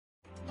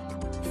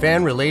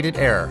Fan-related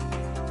error.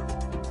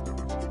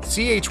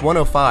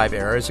 CH105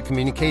 error is a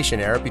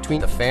communication error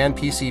between the fan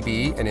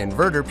PCB and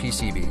inverter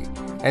PCB,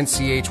 and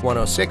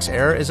CH106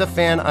 error is a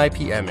fan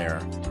IPM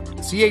error.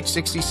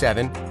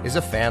 CH67 is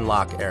a fan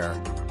lock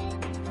error.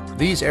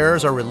 These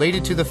errors are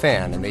related to the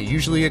fan, and they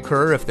usually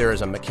occur if there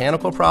is a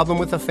mechanical problem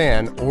with the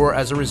fan or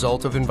as a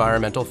result of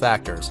environmental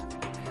factors.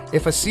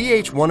 If a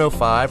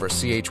CH105 or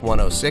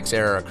CH106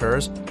 error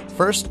occurs,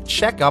 first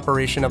check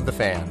operation of the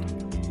fan.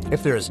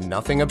 If there is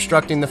nothing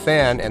obstructing the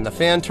fan and the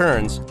fan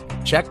turns,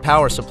 check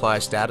power supply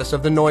status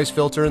of the noise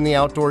filter in the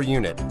outdoor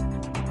unit.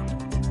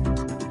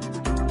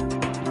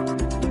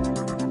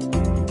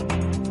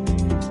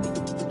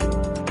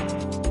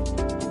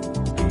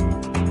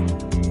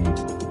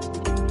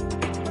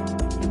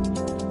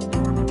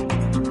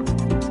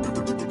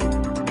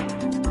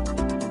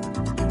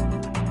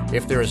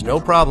 If there is no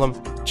problem,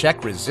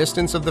 check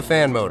resistance of the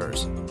fan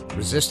motors.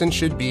 Resistance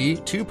should be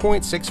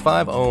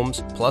 2.65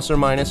 ohms plus or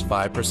minus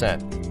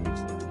 5%.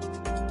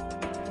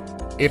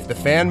 If the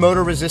fan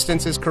motor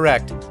resistance is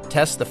correct,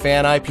 test the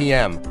fan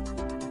IPM.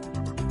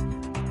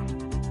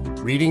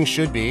 Reading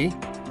should be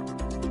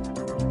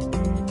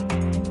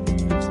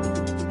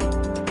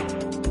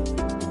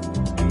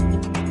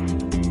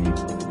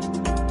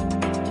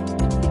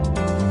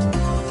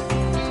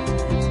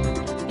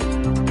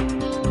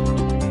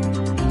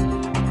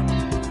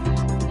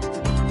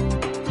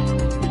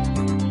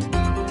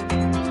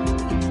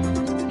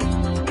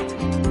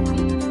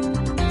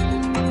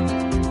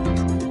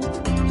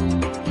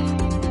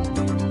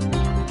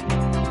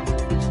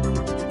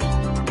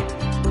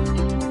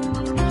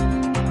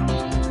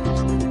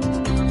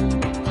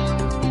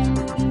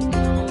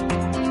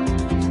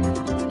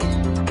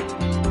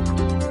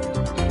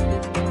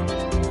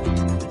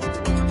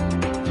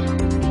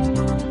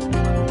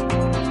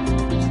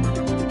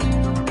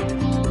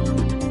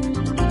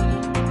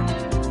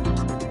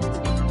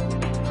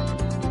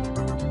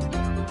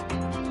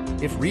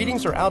If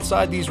readings are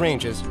outside these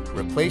ranges,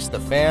 replace the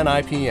fan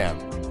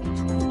IPM.